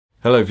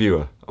Hello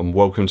viewer, and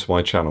welcome to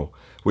my channel,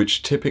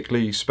 which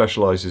typically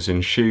specialises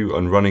in shoe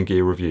and running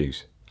gear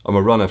reviews. I'm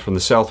a runner from the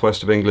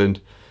southwest of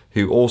England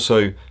who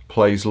also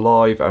plays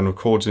live and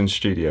records in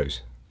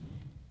studios.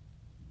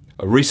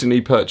 I recently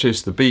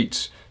purchased the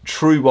Beats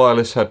True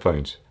Wireless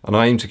headphones, and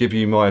I aim to give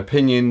you my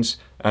opinions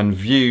and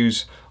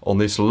views on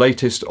this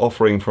latest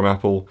offering from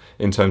Apple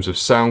in terms of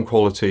sound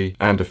quality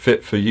and a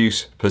fit for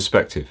use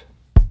perspective.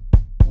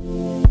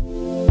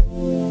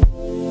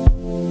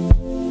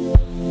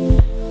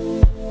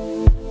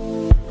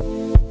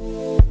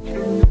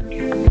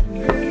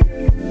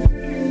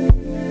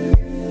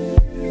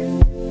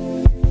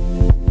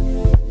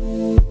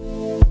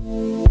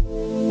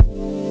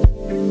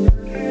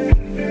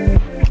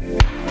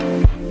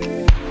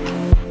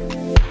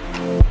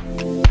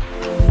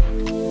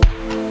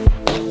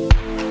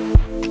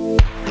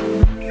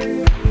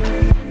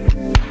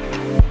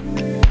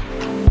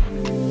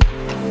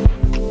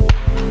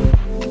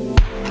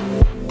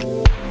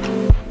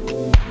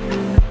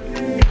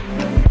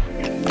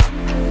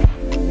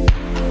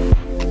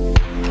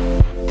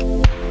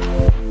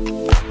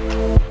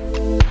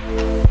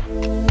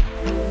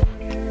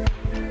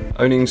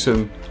 Owning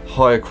some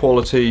higher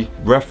quality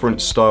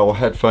reference style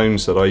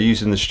headphones that I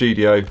use in the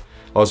studio,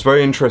 I was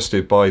very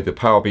interested by the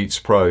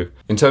Powerbeats Pro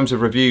in terms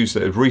of reviews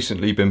that had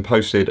recently been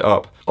posted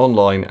up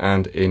online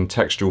and in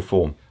textual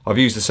form. I've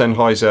used the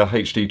Sennheiser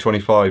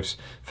HD25s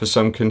for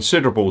some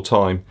considerable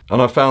time,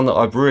 and I found that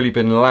I've really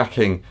been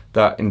lacking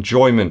that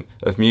enjoyment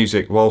of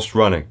music whilst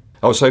running.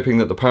 I was hoping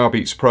that the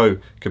Powerbeats Pro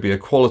could be a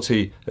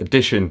quality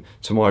addition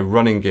to my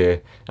running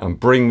gear and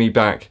bring me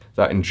back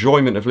that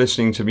enjoyment of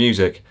listening to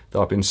music that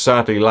I've been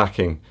sadly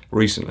lacking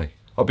recently.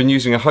 I've been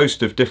using a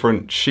host of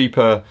different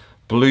cheaper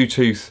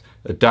Bluetooth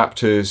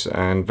adapters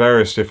and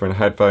various different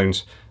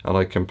headphones, and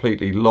I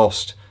completely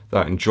lost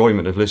that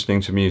enjoyment of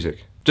listening to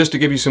music. Just to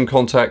give you some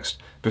context,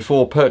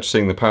 before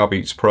purchasing the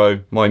Powerbeats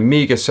Pro, my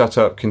meagre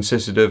setup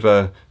consisted of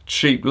a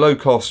cheap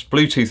low-cost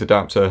Bluetooth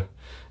adapter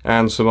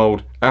and some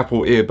old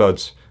Apple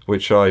earbuds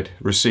which I'd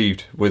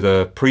received with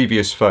a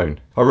previous phone.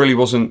 I really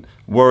wasn't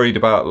worried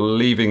about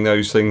leaving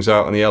those things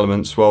out in the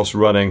elements whilst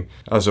running.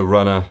 As a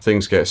runner,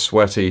 things get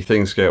sweaty,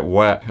 things get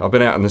wet. I've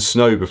been out in the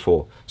snow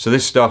before, so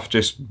this stuff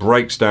just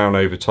breaks down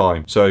over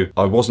time. So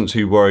I wasn't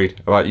too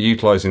worried about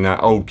utilising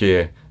that old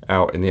gear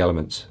out in the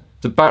elements.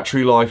 The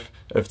battery life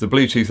of the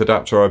Bluetooth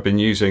adapter I've been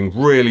using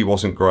really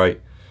wasn't great,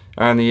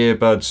 and the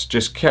earbuds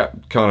just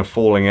kept kind of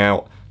falling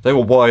out. They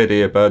were wired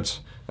earbuds.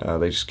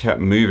 They just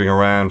kept moving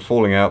around,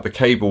 falling out. The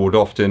cable would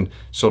often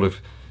sort of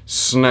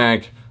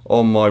snag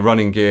on my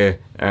running gear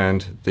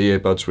and the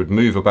earbuds would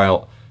move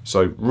about.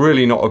 So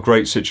really not a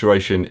great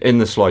situation in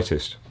the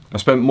slightest. I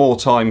spent more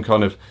time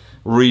kind of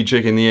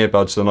rejigging the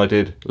earbuds than I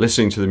did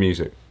listening to the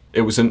music.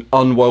 It was an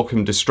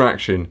unwelcome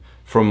distraction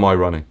from my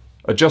running.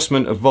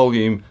 Adjustment of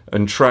volume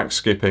and track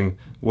skipping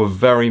were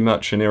very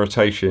much an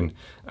irritation,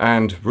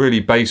 and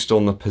really based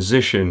on the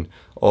position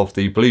of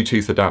the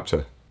Bluetooth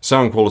adapter.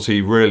 Sound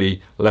quality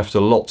really left a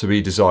lot to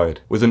be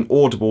desired, with an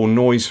audible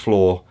noise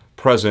floor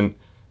present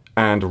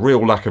and a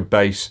real lack of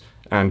bass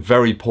and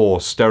very poor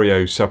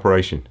stereo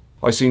separation.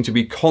 I seemed to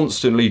be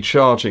constantly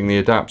charging the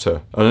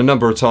adapter, and a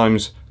number of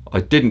times I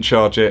didn't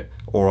charge it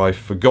or I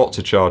forgot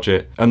to charge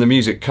it and the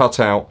music cut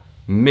out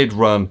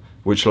mid-run,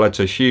 which led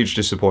to huge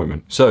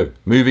disappointment. So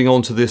moving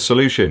on to this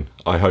solution,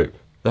 I hope.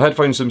 The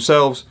headphones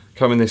themselves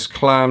come in this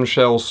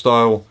clamshell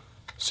style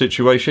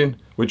situation,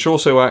 which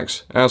also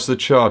acts as the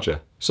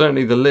charger.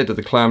 Certainly the lid of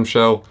the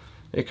clamshell,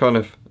 it kind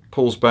of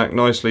pulls back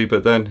nicely,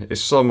 but then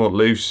it's somewhat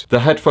loose. The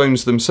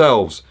headphones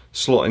themselves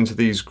slot into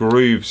these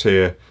grooves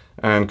here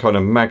and kind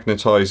of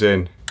magnetize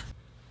in.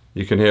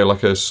 You can hear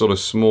like a sort of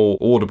small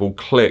audible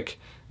click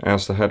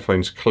as the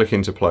headphones click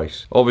into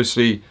place.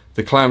 Obviously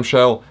the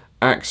clamshell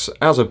acts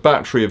as a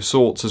battery of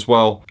sorts as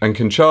well and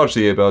can charge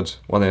the earbuds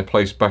when they're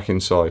placed back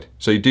inside.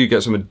 So you do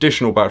get some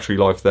additional battery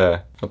life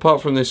there.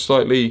 Apart from this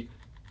slightly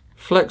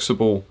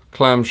flexible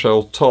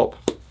clamshell top,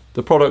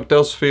 the product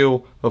does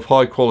feel of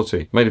high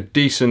quality, made of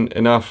decent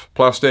enough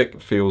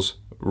plastic, feels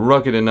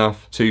rugged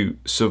enough to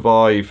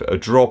survive a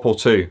drop or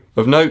two.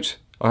 Of note,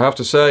 I have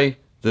to say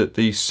that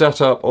the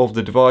setup of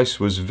the device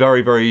was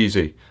very, very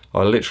easy.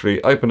 I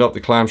literally opened up the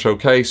clamshell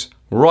case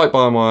right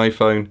by my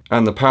iPhone,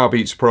 and the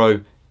Powerbeats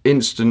Pro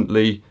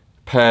instantly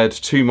paired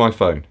to my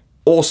phone.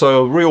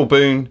 Also a real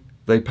boon,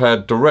 they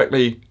paired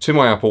directly to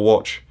my Apple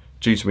Watch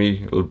due to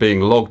me being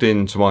logged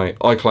into my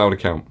iCloud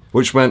account,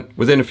 which meant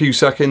within a few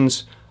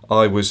seconds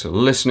I was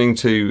listening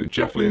to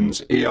Jeff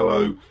Lynne's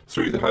ELO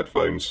through the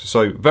headphones.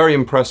 So very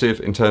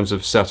impressive in terms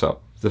of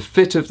setup. The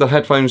fit of the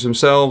headphones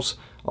themselves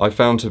I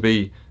found to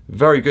be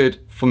very good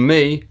for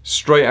me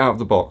straight out of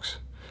the box.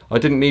 I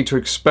didn't need to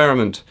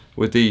experiment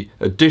with the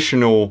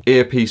additional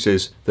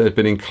earpieces that had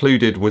been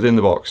included within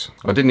the box.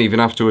 I didn't even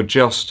have to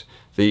adjust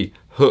the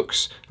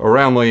hooks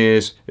around my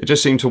ears. It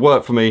just seemed to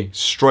work for me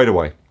straight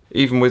away.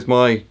 Even with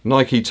my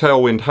Nike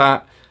Tailwind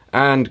hat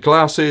and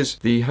glasses,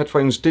 the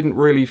headphones didn't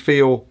really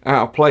feel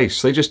out of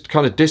place. They just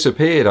kind of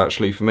disappeared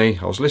actually for me.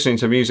 I was listening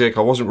to music,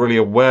 I wasn't really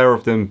aware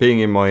of them being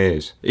in my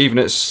ears. Even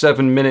at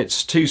 7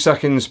 minutes 2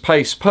 seconds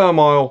pace per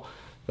mile,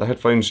 the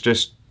headphones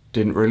just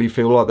didn't really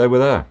feel like they were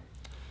there.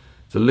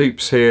 The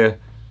loops here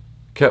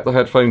kept the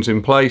headphones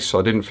in place.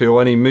 I didn't feel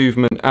any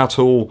movement at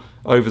all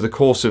over the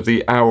course of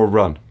the hour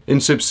run. In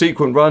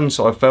subsequent runs,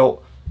 I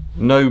felt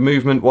no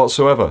movement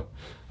whatsoever.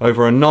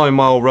 Over a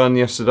 9-mile run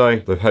yesterday,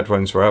 the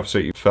headphones were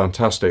absolutely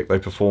fantastic. They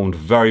performed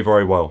very,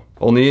 very well.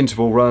 On the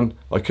interval run,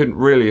 I couldn't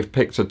really have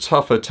picked a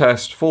tougher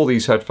test for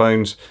these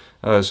headphones,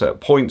 as at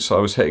points I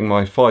was hitting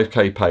my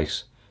 5k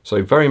pace.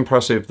 So very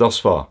impressive thus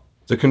far.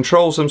 The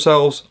controls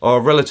themselves are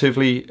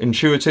relatively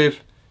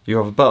intuitive. You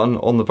have a button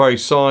on the very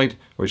side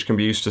which can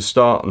be used to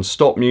start and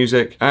stop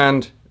music,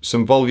 and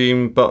some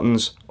volume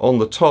buttons on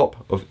the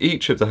top of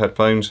each of the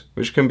headphones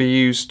which can be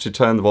used to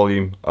turn the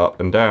volume up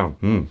and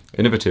down.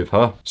 Innovative,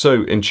 huh?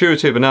 So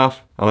intuitive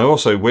enough, and I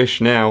also wish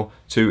now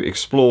to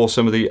explore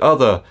some of the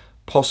other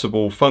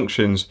possible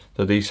functions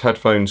that these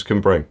headphones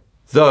can bring.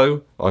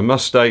 Though I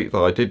must state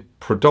that I did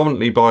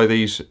predominantly buy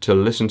these to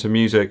listen to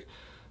music.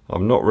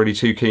 I'm not really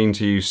too keen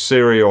to use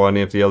Siri or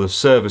any of the other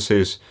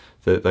services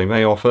that they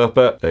may offer,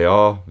 but they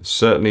are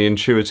certainly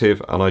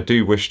intuitive, and I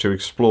do wish to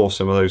explore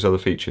some of those other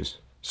features.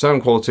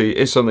 Sound quality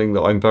is something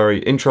that I'm very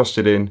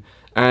interested in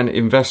and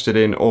invested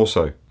in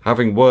also.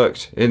 Having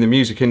worked in the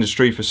music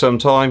industry for some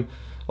time,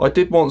 I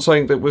did want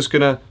something that was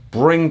going to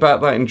bring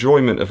back that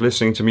enjoyment of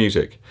listening to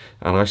music,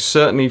 and I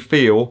certainly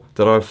feel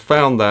that I've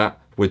found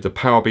that with the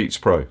Powerbeats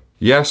Pro.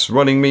 Yes,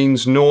 running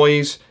means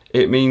noise,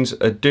 it means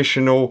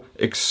additional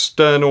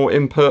external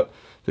input.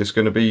 There's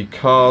going to be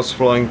cars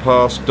flying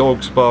past,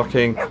 dogs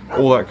barking,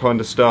 all that kind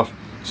of stuff.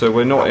 So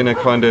we're not in a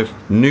kind of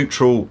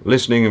neutral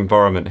listening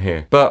environment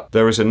here. But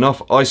there is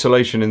enough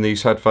isolation in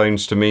these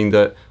headphones to mean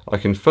that I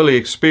can fully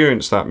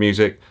experience that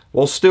music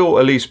while still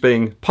at least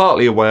being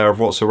partly aware of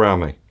what's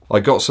around me.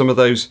 I got some of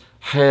those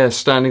hair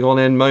standing on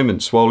end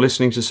moments while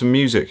listening to some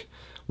music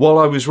while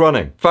I was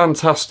running.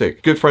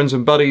 Fantastic. Good friends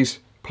and buddies,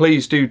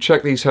 please do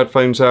check these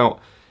headphones out.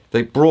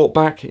 They brought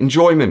back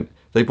enjoyment.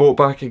 They brought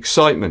back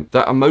excitement.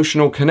 That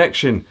emotional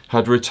connection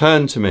had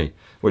returned to me,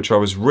 which I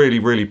was really,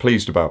 really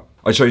pleased about.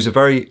 I chose a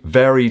very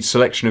varied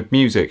selection of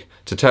music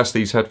to test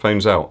these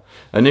headphones out.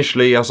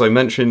 Initially, as I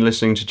mentioned,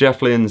 listening to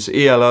Jeff Lynne's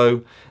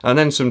ELO, and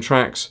then some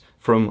tracks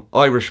from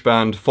Irish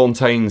band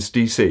Fontaines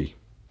DC.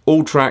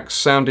 All tracks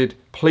sounded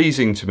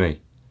pleasing to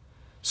me.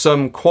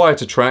 Some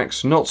quieter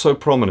tracks not so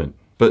prominent,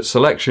 but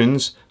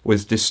selections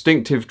with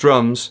distinctive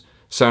drums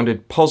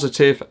sounded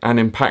positive and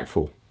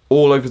impactful.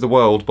 All Over the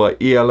World by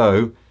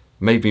ELO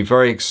made me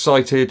very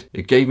excited.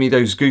 It gave me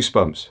those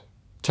goosebumps.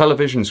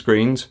 Television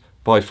Screens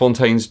by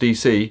Fontaines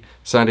DC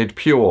sounded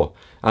pure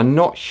and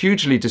not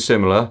hugely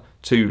dissimilar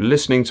to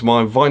listening to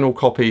my vinyl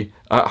copy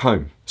at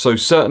home. So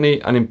certainly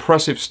an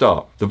impressive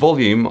start. The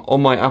volume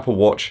on my Apple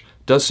Watch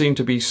does seem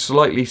to be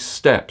slightly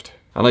stepped,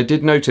 and I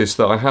did notice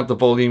that I had the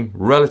volume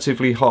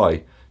relatively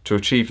high to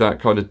achieve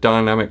that kind of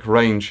dynamic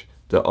range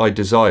that I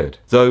desired,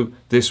 though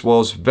this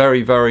was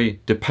very, very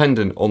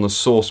dependent on the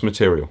source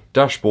material.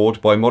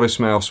 Dashboard by Modest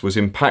Mouse was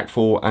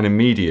impactful and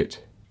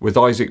immediate, with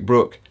Isaac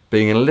Brooke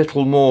being a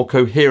little more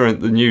coherent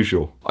than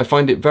usual. I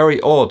find it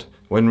very odd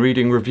when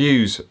reading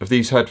reviews of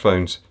these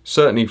headphones,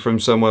 certainly from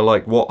somewhere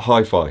like What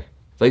Hi-Fi.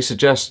 They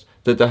suggest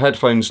that the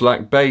headphones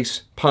lack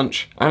bass,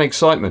 punch and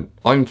excitement.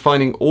 I'm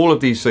finding all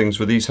of these things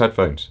with these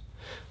headphones.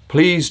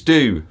 Please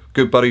do,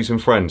 good buddies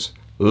and friends,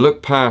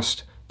 look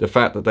past the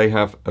fact that they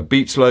have a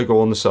Beats logo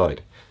on the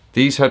side.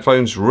 These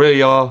headphones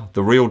really are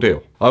the real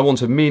deal. I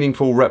want a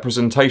meaningful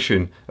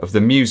representation of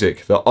the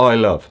music that I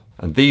love,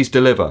 and these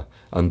deliver,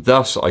 and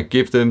thus I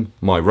give them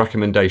my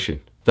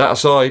recommendation. That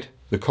aside,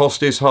 the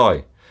cost is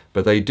high,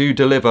 but they do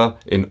deliver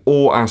in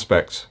all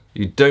aspects.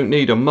 You don't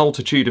need a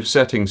multitude of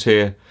settings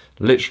here.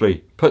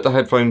 Literally, put the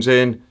headphones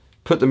in,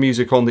 put the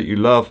music on that you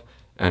love,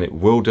 and it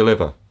will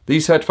deliver.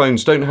 These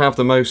headphones don't have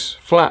the most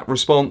flat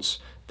response,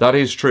 that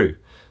is true,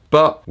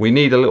 but we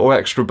need a little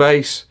extra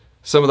bass.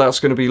 Some of that's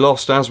going to be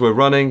lost as we're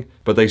running,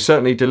 but they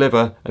certainly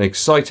deliver an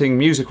exciting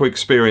musical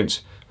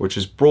experience which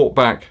has brought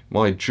back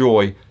my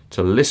joy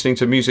to listening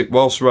to music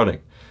whilst running,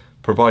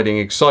 providing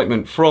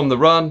excitement from the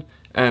run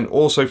and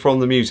also from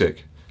the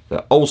music.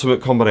 The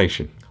ultimate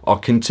combination. I'll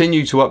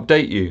continue to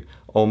update you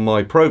on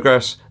my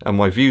progress and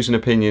my views and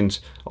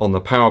opinions on the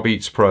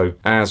Powerbeats Pro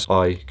as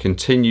I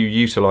continue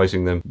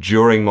utilizing them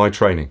during my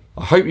training.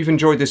 I hope you've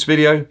enjoyed this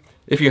video.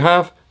 If you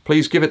have,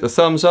 please give it the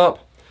thumbs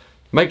up.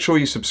 Make sure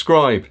you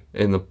subscribe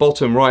in the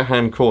bottom right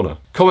hand corner.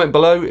 Comment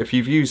below if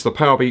you've used the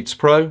Powerbeats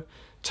Pro.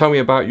 Tell me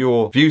about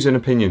your views and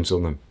opinions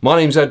on them. My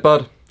name's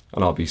EDDBUD,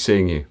 and I'll be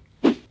seeing you